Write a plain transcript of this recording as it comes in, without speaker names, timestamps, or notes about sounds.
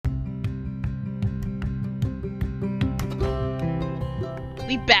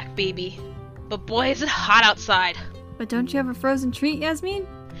We back, baby. But boy, is it hot outside. But don't you have a frozen treat, Yasmin?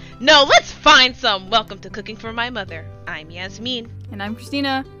 No, let's find some. Welcome to Cooking for My Mother. I'm Yasmin. And I'm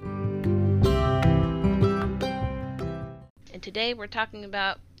Christina. And today we're talking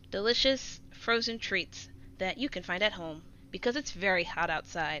about delicious frozen treats that you can find at home because it's very hot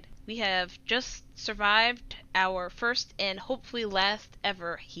outside. We have just survived our first and hopefully last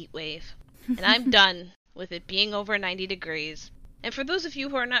ever heat wave. And I'm done with it being over 90 degrees. And for those of you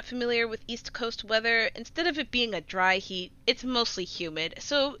who are not familiar with East Coast weather, instead of it being a dry heat, it's mostly humid.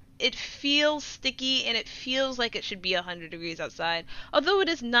 So it feels sticky and it feels like it should be 100 degrees outside, although it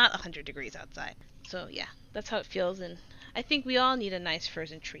is not 100 degrees outside. So yeah, that's how it feels, and I think we all need a nice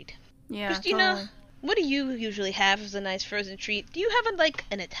frozen treat. Yeah, Christina, totally. what do you usually have as a nice frozen treat? Do you have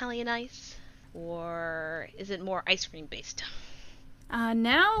an Italian ice? Or is it more ice cream based?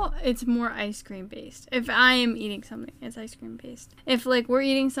 Now it's more ice cream based. If I am eating something, it's ice cream based. If we're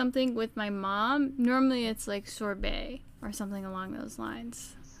eating something with my mom, normally it's like sorbet or something along those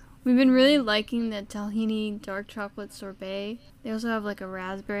lines. We've been really liking the tahini dark chocolate sorbet. They also have a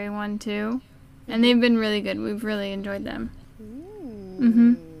raspberry one too. And they've been really good. We've really enjoyed them.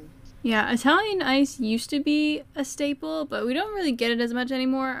 Yeah, Italian ice used to be a staple, but we don't really get it as much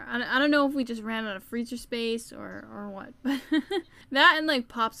anymore. I don't know if we just ran out of freezer space or what. But that and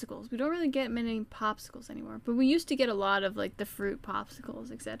popsicles. We don't really get many popsicles anymore. But we used to get a lot of the fruit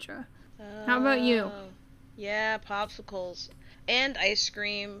popsicles, etc. How about you? Yeah, popsicles. And ice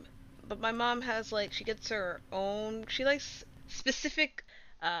cream. But my mom has she gets her own, she likes specific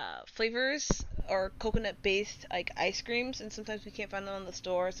flavors or coconut-based ice creams, and sometimes we can't find them in the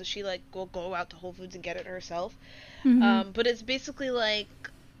store, so she will go out to Whole Foods and get it herself. But it's basically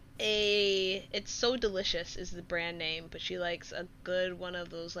it's So Delicious is the brand name, but she likes a good one of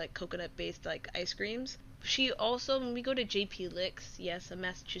those coconut-based ice creams. She also, when we go to JP Licks, yes, a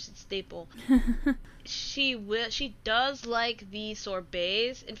Massachusetts staple, she does like the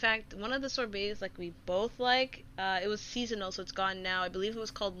sorbets. In fact, one of the sorbets we both like, it was seasonal, so it's gone now. I believe it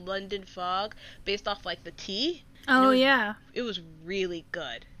was called London Fog, based off the tea. Oh, yeah. It was really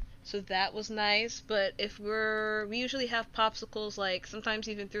good. So that was nice, but we usually have popsicles sometimes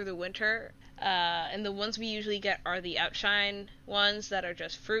even through the winter. And the ones we usually get are the Outshine ones that are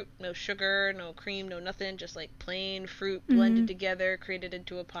just fruit, no sugar, no cream, no nothing, just plain fruit blended together, created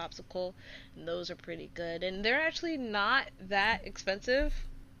into a popsicle. And those are pretty good. And they're actually not that expensive,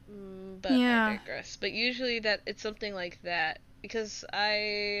 but Yeah. I digress. But usually it's something like that. Because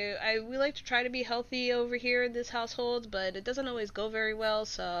we like to try to be healthy over here in this household, but it doesn't always go very well,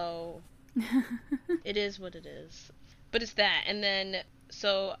 so it is what it is. But it's that, and then,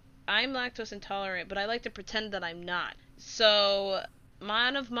 so I'm lactose intolerant, but I like to pretend that I'm not. So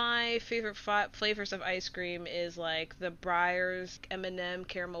one of my favorite flavors of ice cream is the Breyers M&M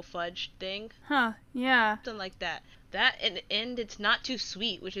caramel fudge thing. Huh, yeah. Something like that. That and it's not too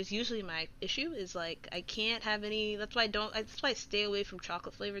sweet, which is usually my issue. Is I can't have any. That's why I stay away from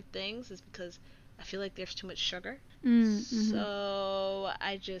chocolate flavored things. Is because I feel like there's too much sugar. So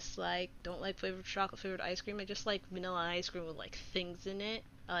I just don't like chocolate flavored ice cream. I just like vanilla ice cream with things in it.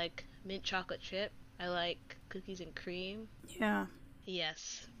 I like mint chocolate chip. I like cookies and cream. Yeah.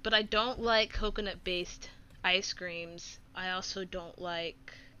 Yes, but I don't like coconut based ice creams. I also don't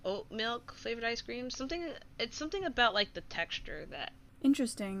like oat milk flavored ice cream. It's something about the texture that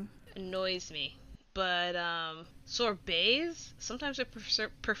Interesting. annoys me. But sorbets, sometimes I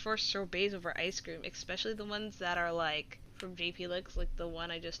prefer sorbets over ice cream, especially the ones that are from JP Licks, the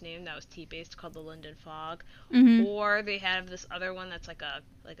one I just named that was tea based called the London Fog. Or they have this other one that's a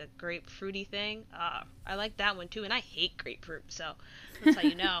grapefruity thing. I like that one too, and I hate grapefruit, so that's how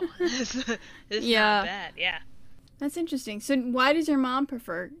you know. It's not bad. Yeah. That's interesting. So why does your mom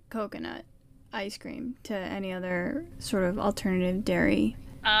prefer coconut ice cream to any other sort of alternative dairy?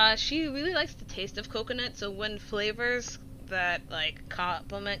 She really likes the taste of coconut, so when flavors that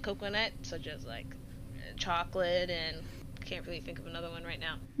complement coconut, such as chocolate, and can't really think of another one right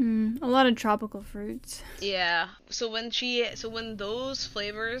now. A lot of tropical fruits. Yeah. So when those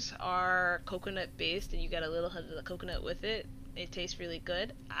flavors are coconut based and you get a little hint of the coconut with it, it tastes really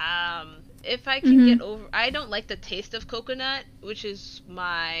good. If I can get over, I don't like the taste of coconut, which is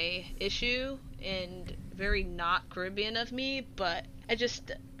my issue and very not Caribbean of me, but I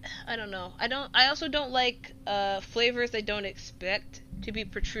don't know. I also don't like flavors I don't expect to be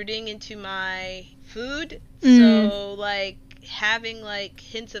protruding into my food. So having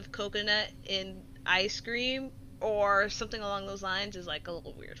hints of coconut in ice cream or something along those lines is a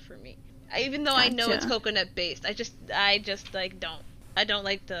little weird for me. Even though I know it's coconut based, I just don't. I don't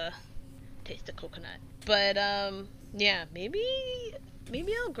like the taste of coconut. But yeah, maybe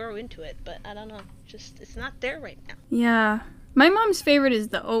maybe I'll grow into it, but I don't know. Just it's not there right now. Yeah. My mom's favorite is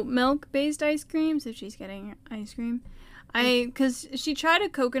the oat milk based ice cream, so she's getting ice cream. Because she tried a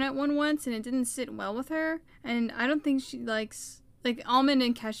coconut one once and it didn't sit well with her, and I don't think she likes, like, almond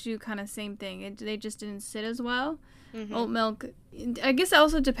and cashew kind of same thing. They just didn't sit as well. Mm-hmm. Oat milk, I guess it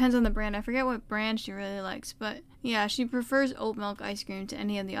also depends on the brand. I forget what brand she really likes, but yeah, she prefers oat milk ice cream to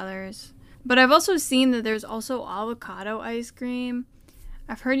any of the others. But I've also seen that there's also avocado ice cream.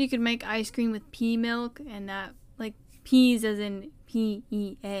 I've heard you could make ice cream with pea milk, and that, like, peas as in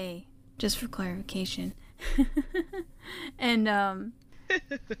P-E-A, just for clarification. And,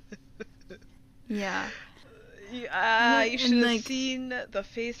 yeah. You should have seen the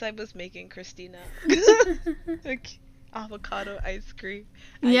face I was making, Christina. Like, avocado ice cream.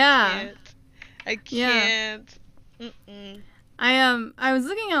 I can't. Yeah. I was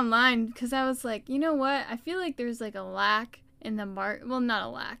looking online because I was like, you know what? I feel like there's like a lack in the market. Well, not a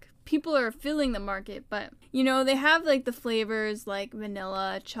lack. People are filling the market, but you know, they have like the flavors like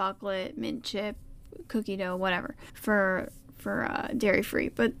vanilla, chocolate, mint chip, cookie dough, whatever for dairy free.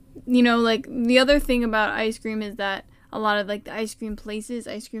 But you know, like the other thing about ice cream is that a lot of like the ice cream places,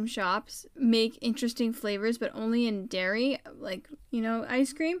 ice cream shops make interesting flavors, but only in dairy, like, you know,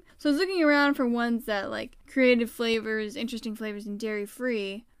 ice cream. So I was looking around for ones that like creative flavors, interesting flavors in dairy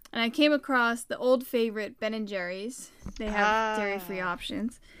free. And I came across the old favorite Ben & Jerry's. They have dairy free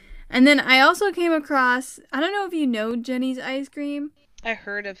options. And then I also came across, I don't know if you know Jenny's ice cream. I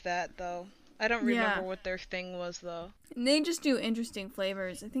heard of that though. I don't remember what their thing was though. They just do interesting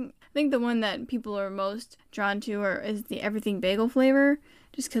flavors. I think the one that people are most drawn to is the everything bagel flavor,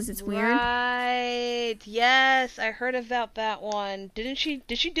 just because it's weird. Right. Yes, I heard about that one. Did she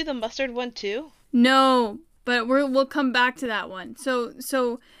do the mustard one too? No, but we'll come back to that one. So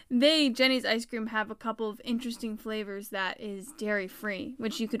Jenny's ice cream have a couple of interesting flavors that is dairy free,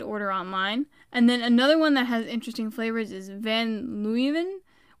 which you could order online. And then another one that has interesting flavors is Van Leeuwen,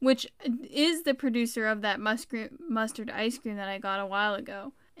 which is the producer of that mustard ice cream that I got a while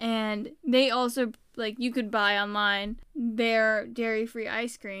ago. And they also, like, you could buy online their dairy-free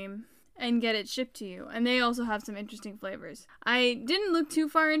ice cream and get it shipped to you. And they also have some interesting flavors. I didn't look too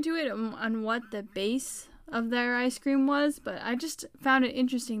far into it on what the base of their ice cream was, but I just found it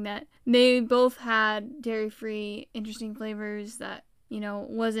interesting that they both had dairy-free, interesting flavors that, you know,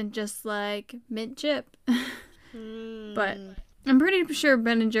 wasn't just like mint chip. But I'm pretty sure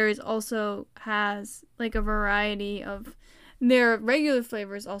Ben & Jerry's also has like a variety of their regular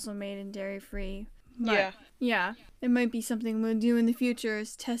flavors also made in dairy-free. But, yeah, it might be something we'll do in the future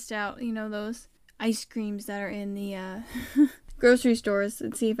is test out, you know, those ice creams that are in the grocery stores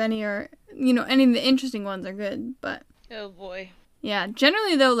and see if any are, you know, any of the interesting ones are good. But oh boy. Yeah,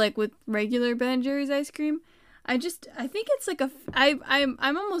 generally though, like with regular Ben & Jerry's ice cream, I think it's like I'm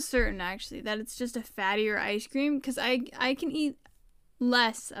almost certain actually that it's just a fattier ice cream because I can eat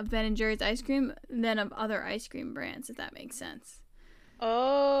less of Ben & Jerry's ice cream than of other ice cream brands, if that makes sense.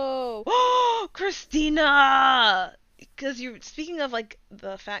 Oh, Christina! Because you're speaking of like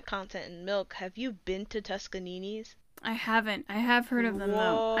the fat content in milk, have you been to Tuscanini's? I haven't. I have heard of them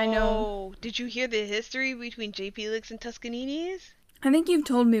though. I know. Did you hear the history between JP Licks and Tuscanini's? I think you've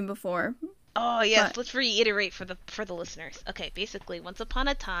told me before. Oh yes, let's reiterate for the listeners. Okay, basically, once upon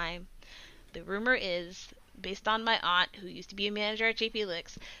a time, the rumor is, based on my aunt who used to be a manager at JP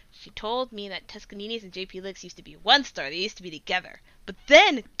Licks, she told me that Tuscanini's and JP Licks used to be one store. They used to be together. But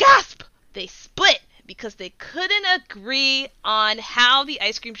then, gasp! They split because they couldn't agree on how the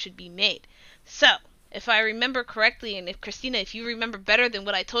ice cream should be made. So, if I remember correctly, and if Christina, if you remember better than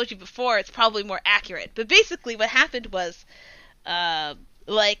what I told you before, it's probably more accurate. But basically what happened was,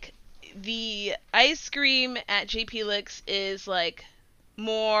 like, the ice cream at JP Licks is like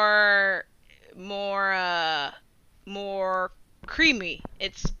more creamy.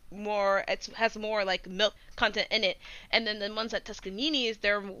 It has more like milk content in it. And then the ones at Tuscanini's,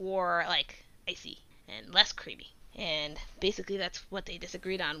 they're more like icy and less creamy. And basically that's what they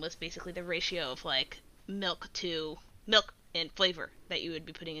disagreed on, was basically the ratio of like milk and flavor that you would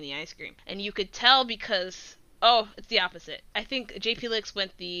be putting in the ice cream. And you could tell because it's the opposite. I think JP Licks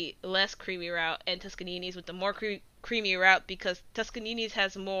went the less creamy route and Tuscanini's went the more creamy route because Tuscanini's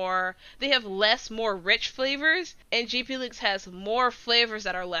has more, they have less, more rich flavors, and JP Licks has more flavors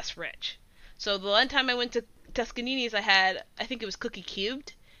that are less rich. So the one time I went to Tuscanini's, I think it was cookie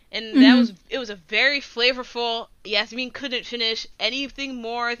cubed, and it was a very flavorful, Yasmin couldn't finish anything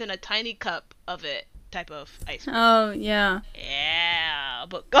more than a tiny cup of it type of ice cream. Oh, yeah. Yeah,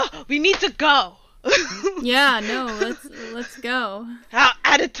 but we need to go! Yeah, no, let's go. I'll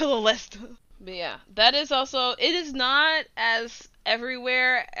add it to the list. But yeah, that is also, it is not as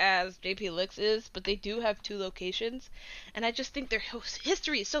everywhere as JP Licks is, but they do have 2 locations, and I just think their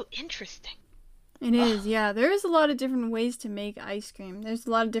history is so interesting. It is, yeah. There is a lot of different ways to make ice cream. There's a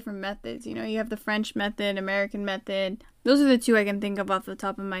lot of different methods. You know, you have the French method, American method. Those are the 2 I can think of off the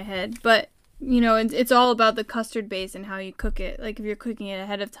top of my head. But, you know, it's all about the custard base and how you cook it. Like, if you're cooking it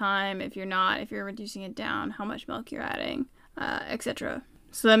ahead of time, if you're not, if you're reducing it down, how much milk you're adding, etc.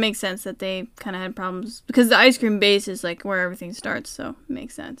 So that makes sense that they kind of had problems. Because the ice cream base is, like, where everything starts, so it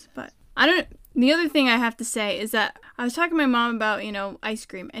makes sense. But the other thing I have to say is that I was talking to my mom about, you know, ice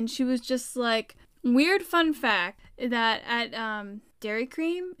cream. And she was just like... Weird fun fact that at Dairy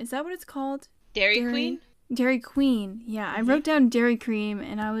Cream, is that what it's called? Dairy Queen? Dairy Queen, yeah. I wrote down Dairy Cream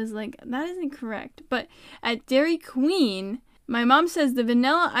and I was like, that isn't correct. But at Dairy Queen, my mom says the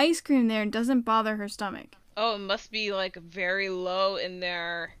vanilla ice cream there doesn't bother her stomach. Oh, it must be like very low in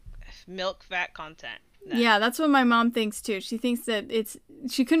their milk fat content. No. Yeah, that's what my mom thinks too. She thinks that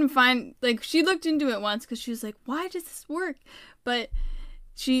she couldn't find, like, she looked into it once because she was like, why does this work? But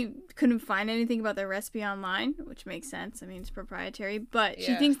she couldn't find anything about their recipe online, which makes sense. I mean, it's proprietary. But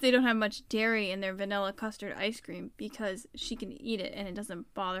she thinks they don't have much dairy in their vanilla custard ice cream because she can eat it and it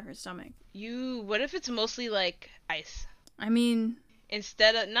doesn't bother her stomach. What if it's mostly like ice? I mean...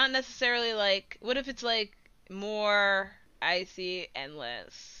 Instead of, not necessarily like, what if it's like more icy and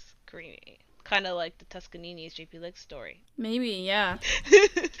less creamy? Kind of like the Tuscanini's JP Licks story. Maybe, yeah.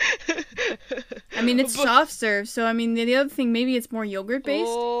 I mean, it's soft serve, so I mean, the other thing, maybe it's more yogurt based.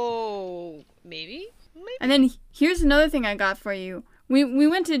 Oh, maybe. And then here's another thing I got for you. We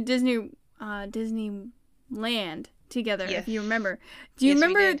went to Disneyland together, if you remember. Do you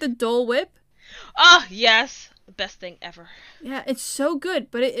remember the Dole Whip? Oh, yes. The best thing ever. Yeah, it's so good,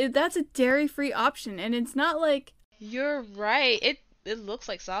 but that's a dairy-free option, and it's not like... You're right. It looks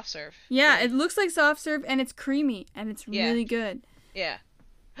like soft serve. Yeah, it looks like soft serve, and it's creamy, and it's really good. Yeah.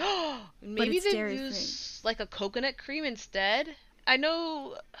 Maybe they use like a coconut cream instead. I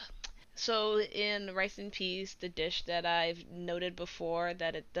know. So in Rice and Peas, the dish that I've noted before,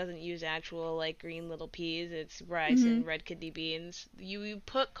 that it doesn't use actual like green little peas. It's rice and red kidney beans. You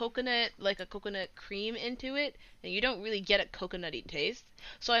put like a coconut cream into it, and you don't really get a coconutty taste.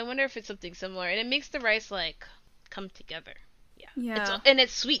 So I wonder if it's something similar, and it makes the rice like come together. Yeah.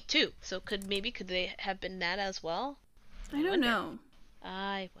 It's sweet too. So could they have been that as well? I don't know.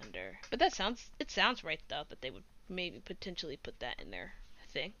 I wonder. But it sounds right though that they would maybe potentially put that in their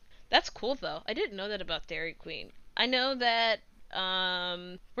thing. That's cool though. I didn't know that about Dairy Queen. I know that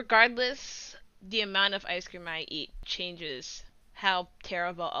regardless the amount of ice cream I eat changes how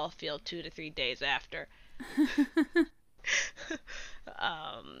terrible I'll feel 2 to 3 days after.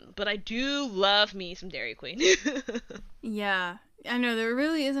 But I do love me some Dairy Queen. Yeah, I know there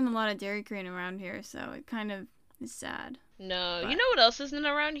really isn't a lot of Dairy Queen around here, so it kind of is sad. No, but... You know what else isn't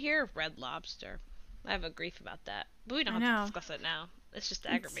around here? Red Lobster. I have a grief about that, but we don't have to discuss it now. It's just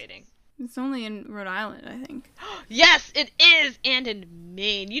aggravating. It's only in Rhode Island, I think. Yes, it is, and in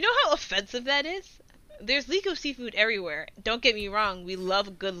Maine. You know how offensive that is? There's legal seafood everywhere. Don't get me wrong, we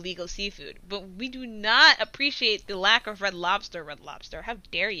love good legal seafood, but we do not appreciate the lack of Red Lobster. How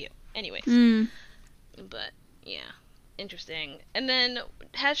dare you? Anyways. But, yeah. Interesting. And then,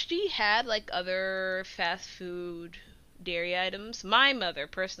 has she had, like, other fast food dairy items? My mother,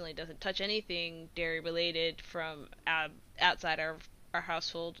 personally, doesn't touch anything dairy-related from outside our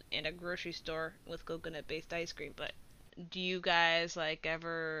household in a grocery store with coconut-based ice cream, but do you guys, like,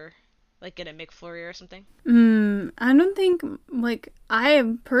 ever... like get a McFlurry or something? I don't think, like, I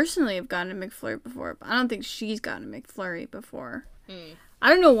personally have gotten a McFlurry before, but I don't think she's gotten a McFlurry before. I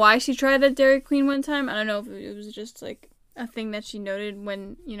don't know why she tried that Dairy Queen one time. I don't know if it was just, like, a thing that she noted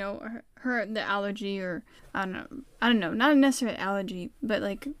when, you know, the allergy, or, I don't know, not necessarily allergy, but,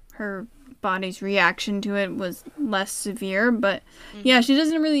 like, her body's reaction to it was less severe, but, yeah, she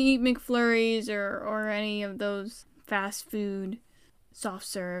doesn't really eat McFlurries or any of those fast food soft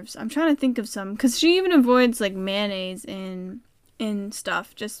serves. I'm trying to think of some, because she even avoids like mayonnaise in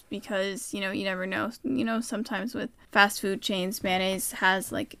stuff, just because, you know, you never know. You know, sometimes with fast food chains, mayonnaise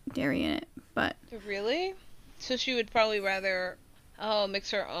has like dairy in it. But really, so she would probably rather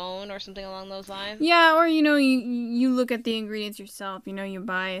mix her own or something along those lines. Yeah, or you know, you look at the ingredients yourself. You know, you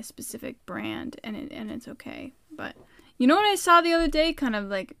buy a specific brand and it's okay. But you know what I saw the other day, kind of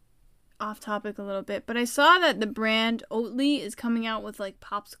like off topic a little bit, but I saw that the brand Oatly is coming out with like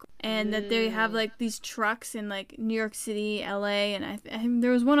popsicles, and that they have like these trucks in like New York City, LA, and I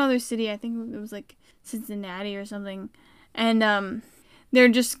there was one other city, I think it was like Cincinnati or something, and they're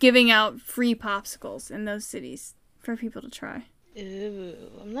just giving out free popsicles in those cities for people to try. Ooh,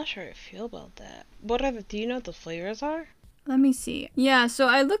 I'm not sure how I feel about that. Do you know what the flavors are? Let me see. Yeah, so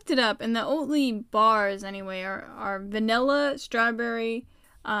I looked it up, and the Oatly bars, anyway, are vanilla, strawberry,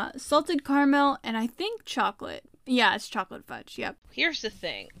 salted caramel, and I think chocolate. Yeah, it's chocolate fudge, yep. Here's the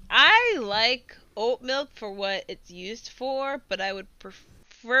thing. I like oat milk for what it's used for, but I would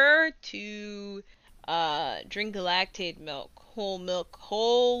prefer to drink lactate milk, whole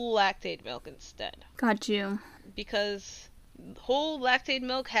lactate milk instead. Got you. Because whole lactate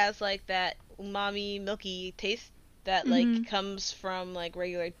milk has like that umami milky taste that like comes from like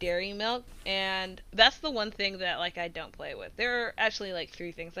regular dairy milk, and that's the one thing that like I don't play with. There are actually like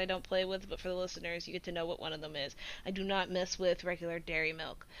 3 things I don't play with, but for the listeners you get to know what one of them is. I do not mess with regular dairy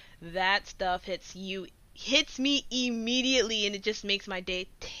milk. That stuff hits me immediately, and it just makes my day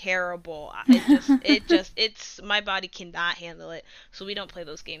terrible. It's my body cannot handle it, so we don't play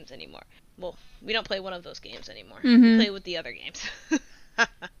those games anymore. Well, we don't play one of those games anymore. We play with the other games.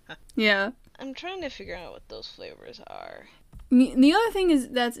 Yeah. I'm trying to figure out what those flavors are. The other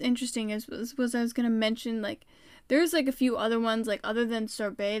thing that's interesting was I was gonna mention, like, there's like a few other ones, like, other than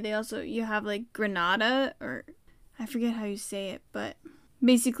sorbet. You have like granada, or I forget how you say it, but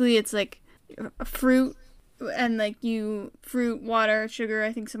basically it's like a fruit, and like fruit, water, sugar,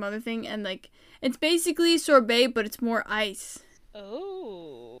 I think some other thing, and like it's basically sorbet, but it's more ice.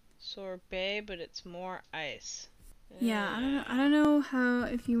 Oh, sorbet, but it's more ice. Yeah, I don't know how,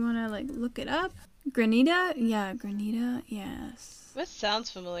 if you want to like look it up. Granita? Yeah, granita. Yes. That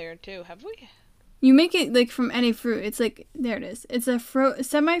sounds familiar too. Have we? You make it like from any fruit. It's like, there it is. It's a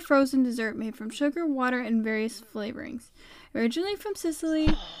semi-frozen dessert made from sugar, water, and various flavorings. Originally from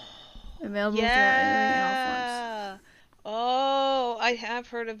Sicily. Available throughout Italy in all forms. Oh, I have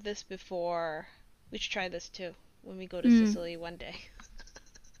heard of this before. We should try this too when we go to Sicily one day.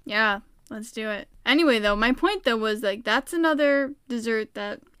 Yeah. Let's do it. Anyway, though, my point, though, was, like, that's another dessert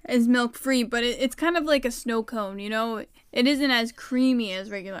that is milk-free, but it's kind of like a snow cone, you know? It isn't as creamy as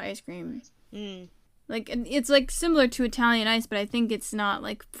regular ice cream. Like, it's, like, similar to Italian ice, but I think it's not,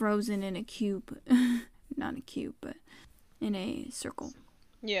 like, frozen in a cube. Not a cube, but in a circle.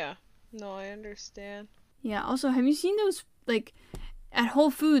 Yeah. No, I understand. Yeah, also, have you seen those, like, at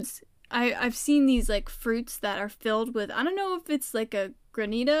Whole Foods, I've seen these, like, fruits that are filled with, I don't know if it's, like, a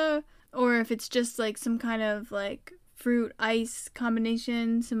granita, or if it's just like some kind of like fruit ice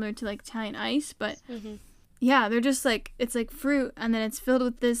combination similar to like Italian ice, but yeah, they're just like, it's like fruit, and then it's filled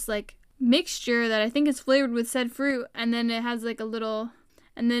with this like mixture that I think is flavored with said fruit, and then it has like a little,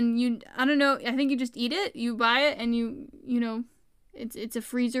 and then I don't know, I think you just eat it, you buy it, and you know, it's a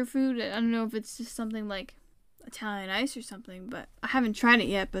freezer food. I don't know if it's just something like Italian ice or something, but I haven't tried it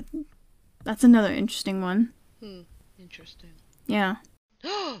yet, but that's another interesting one. Interesting. Yeah.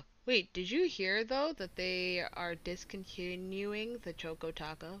 Wait, did you hear, though, that they are discontinuing the Choco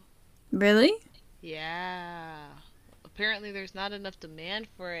Taco? Really? Yeah. Apparently there's not enough demand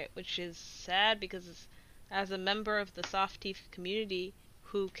for it, which is sad because as a member of the soft teeth community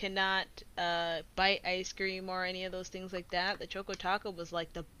who cannot bite ice cream or any of those things like that, the Choco Taco was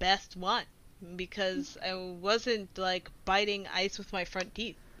like the best one because I wasn't like biting ice with my front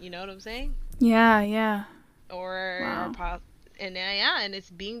teeth. You know what I'm saying? Yeah. Wow. And it's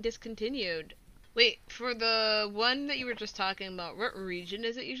being discontinued. Wait, for the one that you were just talking about, what region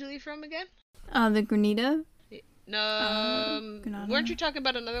is it usually from again? The granita. No, weren't you talking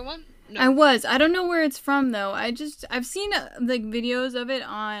about another one? No. I was. I don't know where it's from though. I've seen like videos of it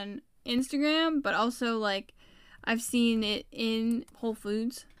on Instagram, but also like I've seen it in Whole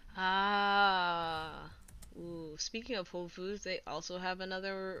Foods. Ooh, speaking of Whole Foods, they also have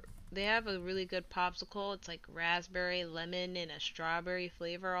they have a really good popsicle. It's like raspberry, lemon, and a strawberry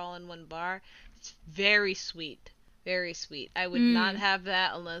flavor all in one bar. It's very sweet. Very sweet. I would not have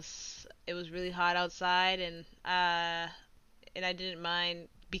that unless it was really hot outside and I didn't mind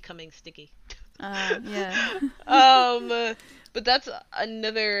becoming sticky. Yeah. But that's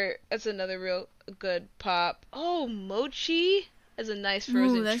another real good pop. Oh, mochi is a nice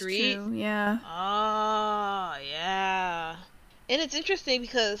frozen that's treat. True. Yeah. Oh, yeah. And it's interesting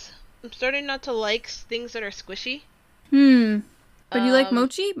because I'm starting not to like things that are squishy. But you like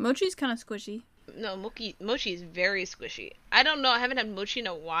mochi? Mochi's kind of squishy. No, mochi is very squishy. I don't know. I haven't had mochi in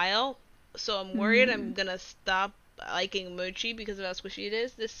a while, so I'm worried I'm gonna stop liking mochi because of how squishy it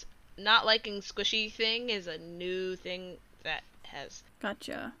is. This not liking squishy thing is a new thing that has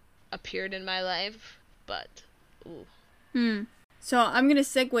appeared in my life, but ooh. So I'm gonna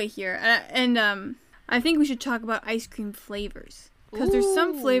segue here, and I think we should talk about ice cream flavors, because there's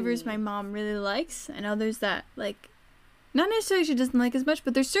some flavors my mom really likes, and others that like. Not necessarily she doesn't like as much,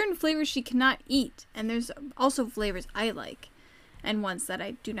 but there's certain flavors she cannot eat. And there's also flavors I like. And ones that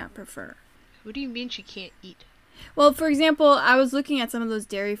I do not prefer. What do you mean she can't eat? Well, for example, I was looking at some of those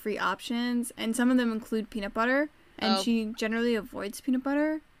dairy-free options, and some of them include peanut butter, and she generally avoids peanut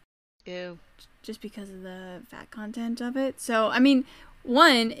butter. Ew. Just because of the fat content of it. So, I mean,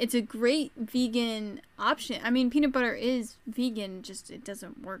 one, it's a great vegan option. I mean, peanut butter is vegan, just it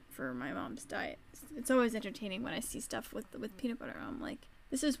doesn't work for my mom's diet. It's always entertaining when I see stuff with peanut butter. I'm like,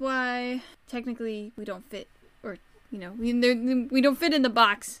 this is why technically we don't fit, or, you know, we don't fit in the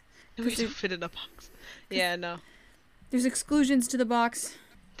box. We don't fit in the box. Yeah, no. There's exclusions to the box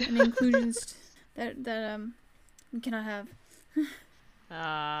and inclusions that we cannot have.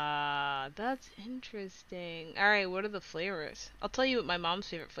 That's interesting. Alright, what are the flavors? I'll tell you what my mom's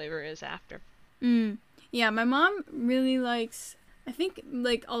favorite flavor is after. Yeah, my mom really likes, I think,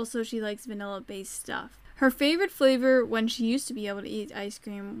 like, also she likes vanilla-based stuff. Her favorite flavor when she used to be able to eat ice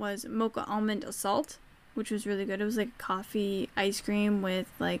cream was mocha almond assault, which was really good. It was like coffee ice cream with,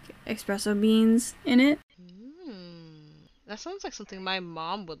 like, espresso beans in it. That sounds like something my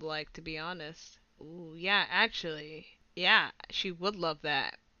mom would like, to be honest. Ooh, yeah, actually. Yeah, she would love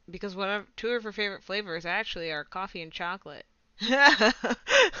that. Because two of her favorite flavors actually are coffee and chocolate.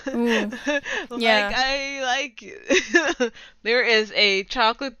 Ooh. Yeah. I like there is a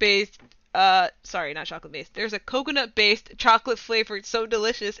chocolate-based sorry, not chocolate-based. There's a coconut-based chocolate flavored so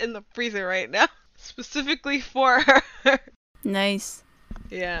delicious in the freezer right now. Specifically for her. Nice.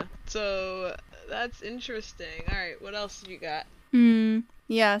 Yeah. So that's interesting. Alright, what else you got?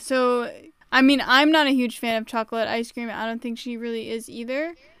 Yeah, so I mean, I'm not a huge fan of chocolate ice cream. I don't think she really is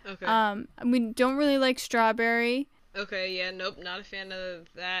either. Okay. We don't really like strawberry. Okay, yeah, nope, not a fan of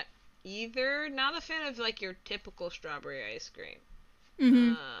that either. Not a fan of, like, your typical strawberry ice cream.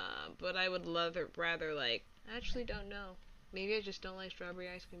 But I would rather, like, I actually don't know. Maybe I just don't like strawberry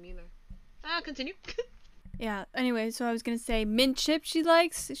ice cream either. Continue. Yeah, anyway, so I was gonna say mint chip she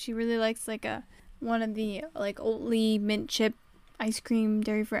likes. She really likes, like, one of the, like, Oatly mint chip ice cream,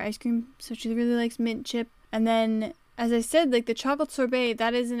 dairy-free ice cream, so she really likes mint chip. And then, as I said, like, the chocolate sorbet,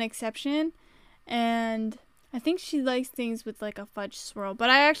 that is an exception, and I think she likes things with, like, a fudge swirl,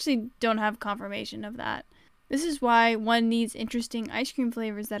 but I actually don't have confirmation of that. This is why one needs interesting ice cream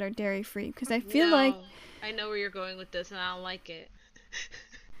flavors that are dairy-free, because I feel like... I know where you're going with this, and I don't like it.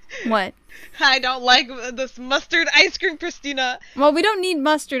 What? I don't like this mustard ice cream, Christina. Well, we don't need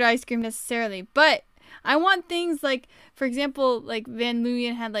mustard ice cream necessarily, but I want things like, for example, like Van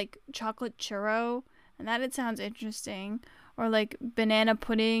Leeuwen had like chocolate churro, and that it sounds interesting. Or like banana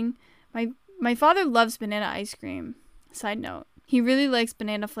pudding. My father loves banana ice cream. Side note. He really likes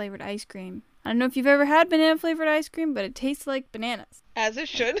banana flavored ice cream. I don't know if you've ever had banana flavored ice cream, but it tastes like bananas. As it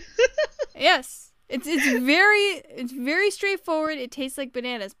should. Yes. It's very straightforward. It tastes like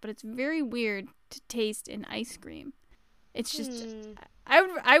bananas, but it's very weird to taste in ice cream. It's just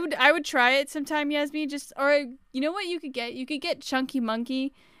I would try it sometime, Yasmin. Just, or you know what you could get? You could get Chunky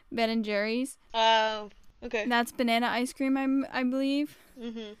Monkey Ben and Jerry's. Oh, okay. That's banana ice cream, I believe.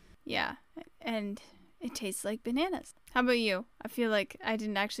 Mhm. Yeah, and it tastes like bananas. How about you? I feel like I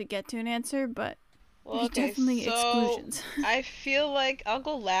didn't actually get to an answer, but well, there's definitely exclusions. I feel like I'll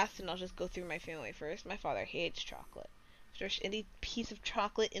go last, and I'll just go through my family first. My father hates chocolate. If there's any piece of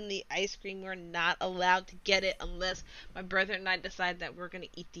chocolate in the ice cream, we're not allowed to get it unless my brother and I decide that we're going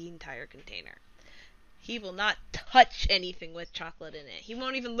to eat the entire container. He will not touch anything with chocolate in it. He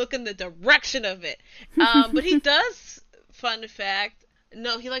won't even look in the direction of it. But he does, fun fact,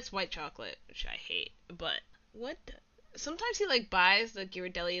 no, he likes white chocolate, which I hate. But sometimes he like buys the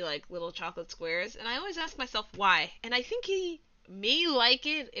Ghirardelli like little chocolate squares, and I always ask myself why. And I think he may like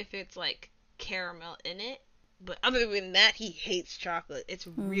it if it's like caramel in it. But other than that, he hates chocolate. It's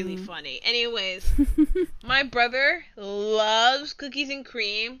really funny. Anyways, my brother loves cookies and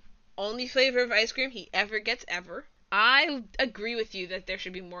cream. Only flavor of ice cream he ever gets ever. I agree with you that there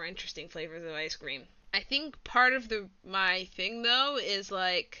should be more interesting flavors of ice cream. I think part of my thing though is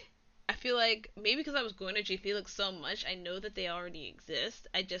like, I feel like maybe because I was going to J. Felix so much, I know that they already exist.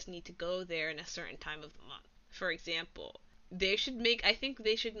 I just need to go there in a certain time of the month. For example, I think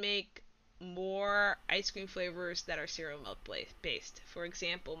they should make more ice cream flavors that are cereal milk based. For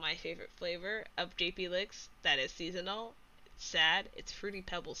example, my favorite flavor of J. Felix that is seasonal, sad, it's Fruity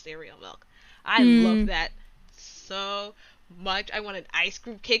Pebbles cereal milk. I love that so much. I want an ice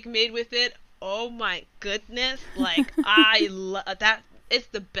cream cake made with it. Oh my goodness. Like, I love that. It's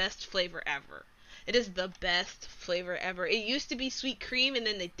the best flavor ever. It is the best flavor ever. It used to be sweet cream, and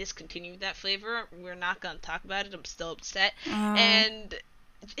then they discontinued that flavor. We're not gonna talk about it. I'm still upset. And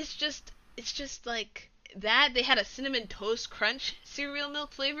it's just like that. They had a cinnamon toast crunch cereal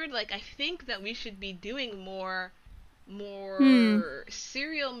milk flavored. Like, I think that we should be doing more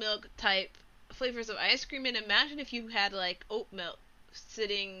cereal milk type flavors of ice cream, and imagine if you had like oat milk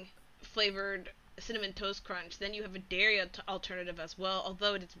sitting flavored cinnamon toast crunch. Then you have a dairy alternative as well,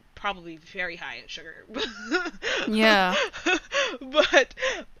 although it is probably very high in sugar. Yeah. But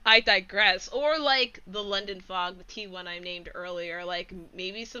I digress. Or like the London Fog, the tea one I named earlier, like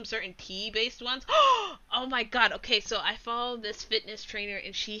maybe some certain tea based ones. Oh my god. Okay, so I follow this fitness trainer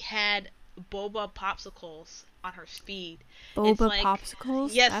and she had boba popsicles on her feed. Boba popsicles?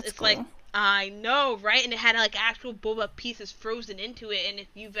 Yes, That's it's cool. like, I know, right? And it had like actual boba pieces frozen into it. And if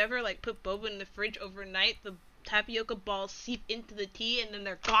you've ever like put boba in the fridge overnight, the tapioca balls seep into the tea and then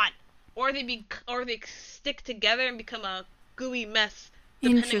they're gone. Or they stick together and become a gooey mess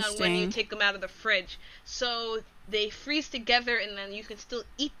depending on when you take them out of the fridge. So they freeze together and then you can still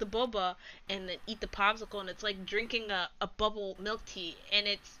eat the boba and then eat the popsicle, and it's like drinking a bubble milk tea, and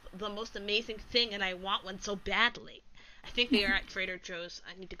it's the most amazing thing, and I want one so badly. I think they are at Trader Joe's.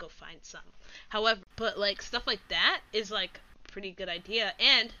 I need to go find some. However, but like stuff like that is like a pretty good idea,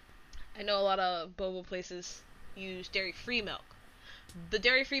 and I know a lot of boba places use dairy-free milk. The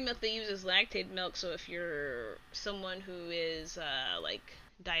dairy-free milk they use is lactate milk, so if you're someone who is like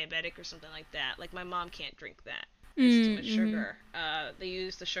diabetic or something like that, like my mom can't drink that. It's too much sugar. They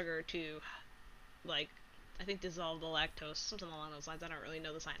use the sugar to, like, I think dissolve the lactose, something along those lines. I don't really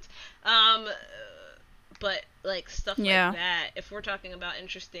know the science. But like stuff like that. If we're talking about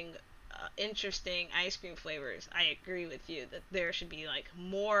interesting ice cream flavors, I agree with you that there should be like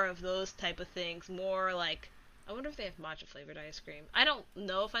more of those type of things. More like, I wonder if they have matcha flavored ice cream. I don't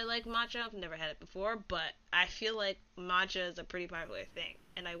know if I like matcha. I've never had it before, but I feel like matcha is a pretty popular thing,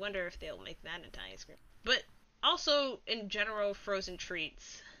 and I wonder if they'll make that into ice cream. But also, in general, frozen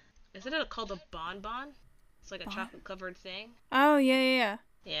treats. Isn't it called a bonbon? It's like a chocolate covered thing. Oh, yeah.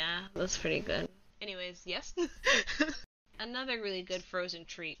 Yeah, that's pretty good. Anyways, yes. Another really good frozen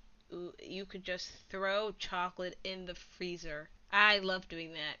treat. You could just throw chocolate in the freezer. I love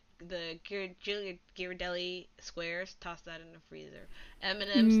doing that. The Ghirardelli squares, toss that in the freezer.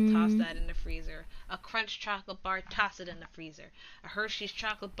 M&M's, toss that in the freezer. A Crunch chocolate bar, toss it in the freezer. A Hershey's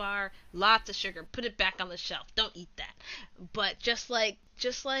chocolate bar, lots of sugar, put it back on the shelf. Don't eat that. But just like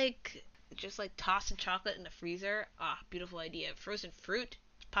tossing chocolate in the freezer, beautiful idea. Frozen fruit,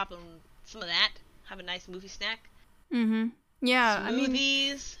 pop in some of that. Have a nice movie snack. Yeah,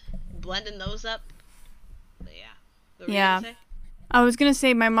 Smoothies, blending those up. But yeah. What were you Yeah. gonna say? I was gonna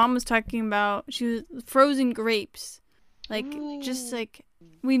say my mom was talking about frozen grapes, like just like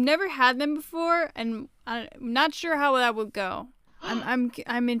we've never had them before, and I'm not sure how that would go.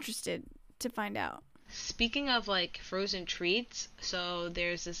 I'm interested to find out. Speaking of like frozen treats, so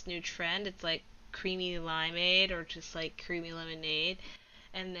there's this new trend. It's like creamy limeade or just like creamy lemonade,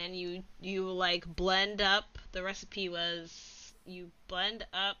 and then you like blend up. The recipe was you blend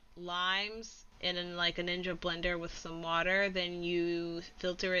up limes in like a Ninja blender with some water, then you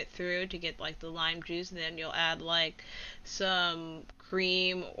filter it through to get like the lime juice, and then you'll add like some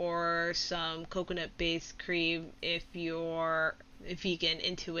cream or some coconut based cream if you're vegan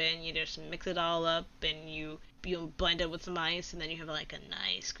into it, and you just mix it all up and you blend it with some ice, and then you have like a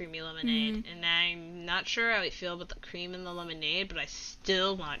nice creamy lemonade. And I'm not sure how I feel about the cream in the lemonade, but I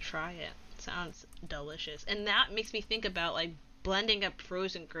still want to try it. Sounds delicious. And that makes me think about like blending up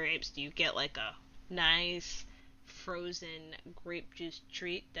frozen grapes. Do you get like a nice frozen grape juice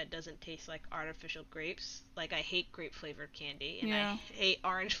treat that doesn't taste like artificial grapes? Like, I hate grape flavored candy, and I hate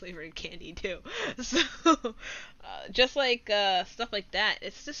orange flavored candy too. So just like stuff like that,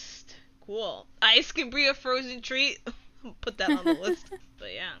 it's just cool. Ice can be a frozen treat. Put that on the list. But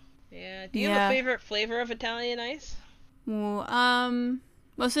yeah. Do you have a favorite flavor of Italian ice? Well,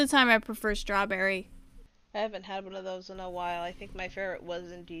 most of the time I prefer strawberry. I haven't had one of those in a while. I think my favorite was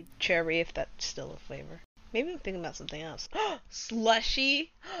indeed cherry, if that's still a flavor. Maybe I'm thinking about something else.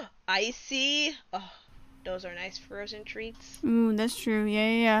 Slushy, icy. Oh, those are nice frozen treats. Ooh, that's true.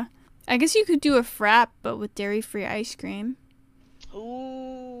 Yeah. I guess you could do a frap, but with dairy-free ice cream.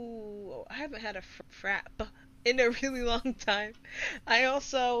 Ooh, I haven't had a frap in a really long time. I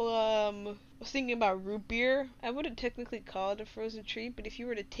also was thinking about root beer. I wouldn't technically call it a frozen treat, but if you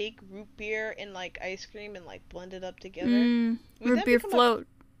were to take root beer and like ice cream and like blend it up together, root beer float.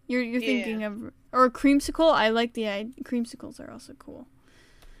 You're thinking of, or creamsicle. I like the creamsicles are also cool.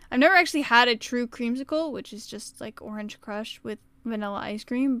 I've never actually had a true creamsicle, which is just like orange crush with vanilla ice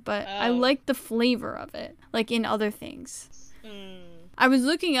cream, but I like the flavor of it, like in other things. I was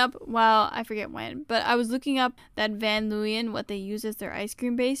looking up, I forget when, but I was looking up that Van Leeuwen, what they use as their ice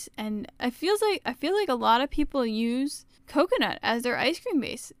cream base, and I feel like a lot of people use coconut as their ice cream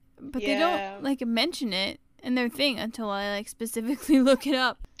base, but they don't like mention it in their thing until I like specifically look it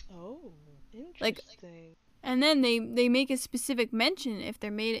up. Oh, interesting. Like, Interesting. and then they make a specific mention if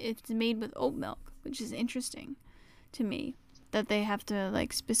it's made with oat milk, which is interesting to me, that they have to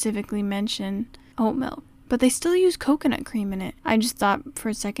like specifically mention oat milk. But they still use coconut cream in it. I just thought for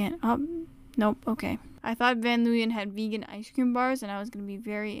a second, oh, nope, okay. I thought Van Leeuwen had vegan ice cream bars, and I was going to be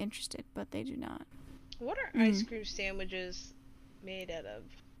very interested, but they do not. What are ice cream sandwiches made out of?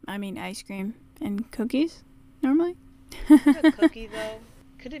 I mean, ice cream and cookies, normally. A cookie, though?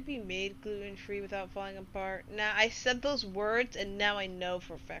 Could it be made gluten-free without falling apart? Now, I said those words, and now I know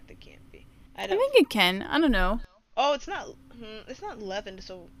for a fact it can't be. I think it can. I don't know. Oh, it's not leavened,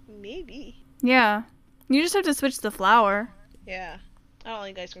 so maybe. Yeah. You just have to switch the flour. Yeah. I don't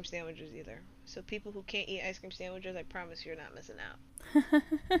like ice cream sandwiches either. So people who can't eat ice cream sandwiches, I promise you're not missing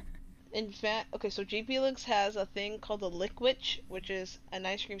out. In fact, okay, so J. Felix has a thing called a Lickwitch, which is an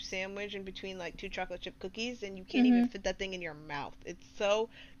ice cream sandwich in between like 2 chocolate chip cookies, and you can't even fit that thing in your mouth. It's so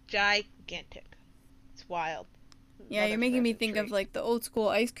gigantic. It's wild. Yeah, you're making me think of like the old school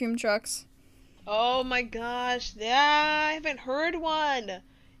ice cream trucks. Oh my gosh, yeah, I haven't heard one.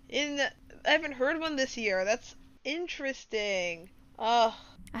 I haven't heard one this year. That's interesting. Ugh.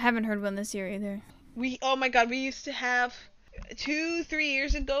 I haven't heard one this year either. Oh my god, we used to have 2-3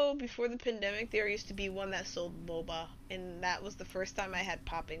 years ago, before the pandemic, there used to be one that sold boba, and that was the first time I had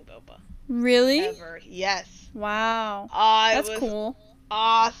popping boba. Really? Ever. Yes. Wow. That's cool.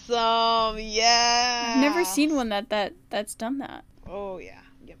 Awesome. Yeah. I've never seen one that's done that. Oh yeah.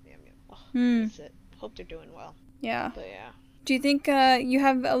 Yep. Oh, that's it. Hope they're doing well. Yeah. But yeah. Do you think you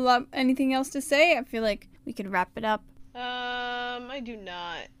have anything else to say? I feel like we could wrap it up. I do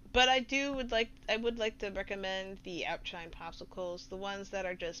not. But I would like to recommend the Outshine popsicles, the ones that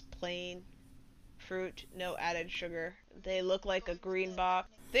are just plain fruit, no added sugar. They look like a green box.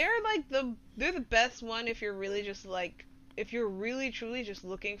 They're the best one if you're really truly just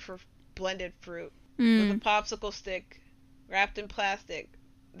looking for blended fruit with a popsicle stick wrapped in plastic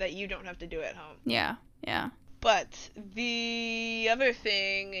that you don't have to do at home. Yeah. But the other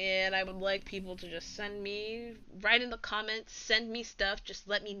thing, and I would like people to just write in the comments, send me stuff, just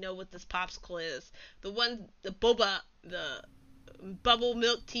let me know what this popsicle is. The boba, the bubble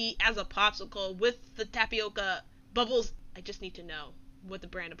milk tea as a popsicle with the tapioca bubbles. I just need to know what the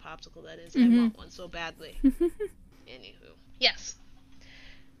brand of popsicle that is. I want one so badly. Anywho. Yes.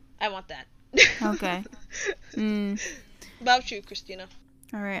 I want that. Okay. About you, Christina.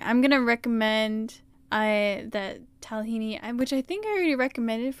 Alright, I'm going to recommend that tahini, which I think I already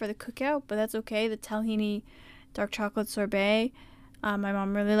recommended for the cookout, but that's okay. The tahini dark chocolate sorbet. My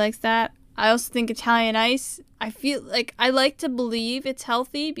mom really likes that. I also think Italian ice. I feel like I like to believe it's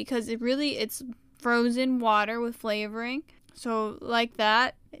healthy because it's frozen water with flavoring. So like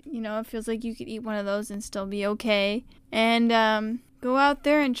that, it feels like you could eat one of those and still be okay. And go out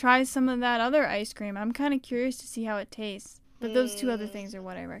there and try some of that other ice cream. I'm kind of curious to see how it tastes. But those 2 other things are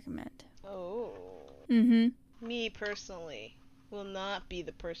what I recommend. Oh. Me personally will not be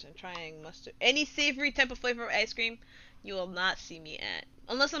the person trying any savory type of flavor of ice cream. You will not see me at,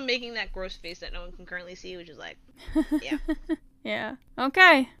 unless I'm making that gross face that no one can currently see, which is like, yeah. Yeah.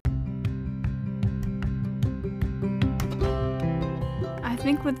 Okay. I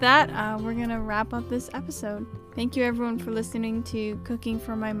think with that, we're gonna wrap up this episode. Thank you everyone for listening to Cooking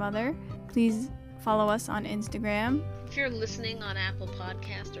for My Mother. Please follow us on Instagram. If you're listening on Apple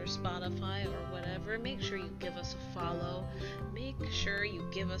Podcast or Spotify or whatever, make sure you give us a follow. Make sure you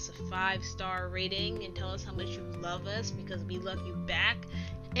give us a 5-star rating and tell us how much you love us, because we love you back.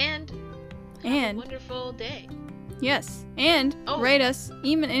 And have a wonderful day. Yes, and write us an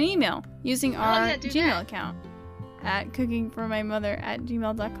email using our Gmail account at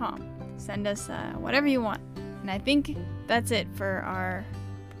cookingformymother@gmail.com. Send us whatever you want. And I think that's it for our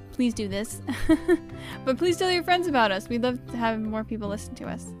please do this. But please tell your friends about us. We'd love to have more people listen to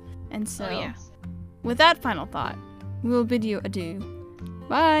us. And so, with that final thought, we will bid you adieu.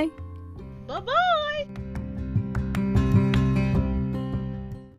 Bye! Bye-bye!